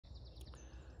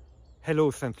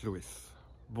Hello St. Louis,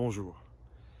 bonjour.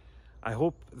 I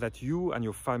hope that you and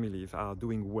your families are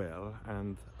doing well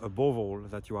and above all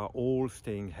that you are all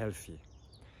staying healthy.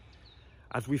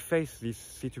 As we face this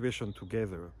situation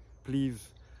together, please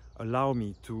allow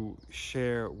me to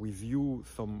share with you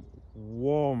some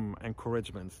warm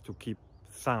encouragements to keep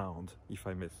sound, if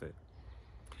I may say.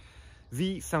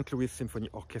 The St. Louis Symphony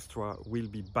Orchestra will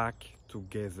be back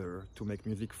together to make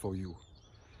music for you.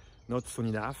 Not soon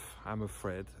enough, I'm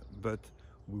afraid, but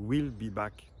we will be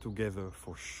back together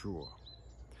for sure.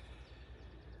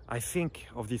 I think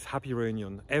of this happy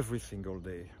reunion every single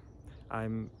day.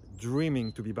 I'm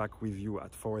dreaming to be back with you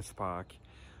at Forest Park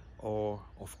or,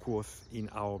 of course, in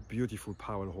our beautiful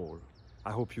Powell Hall.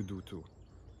 I hope you do too.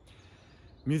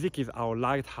 Music is our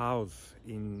lighthouse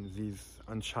in these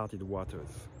uncharted waters.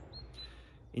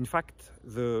 In fact,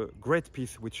 the great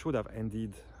piece which should have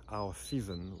ended our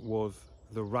season was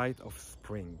The Rite of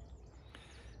Spring.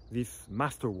 This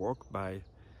masterwork by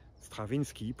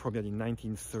Stravinsky, premiered in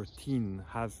 1913,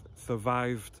 has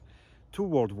survived 2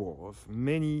 world wars,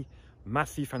 many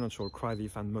massive financial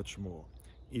crises and much more.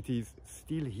 It is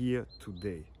still here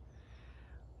today.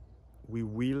 We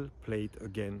will play it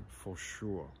again for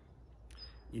sure.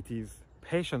 It is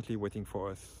patiently waiting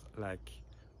for us like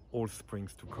all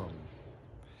springs to come.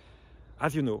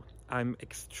 As you know, I'm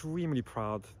extremely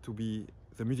proud to be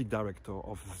the music director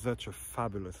of such a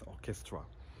fabulous orchestra,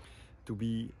 to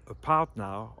be a part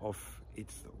now of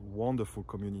its wonderful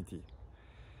community.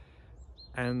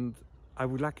 And I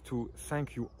would like to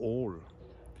thank you all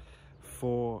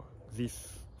for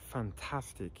this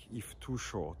fantastic, if too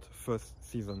short, first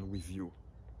season with you.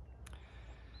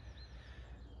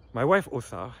 My wife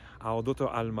Osa, our daughter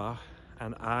Alma,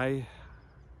 and I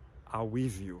are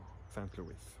with you, St.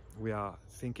 Louis. We are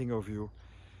thinking of you.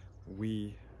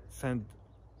 We send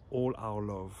all our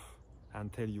love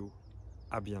and tell you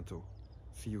à bientôt.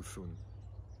 See you soon.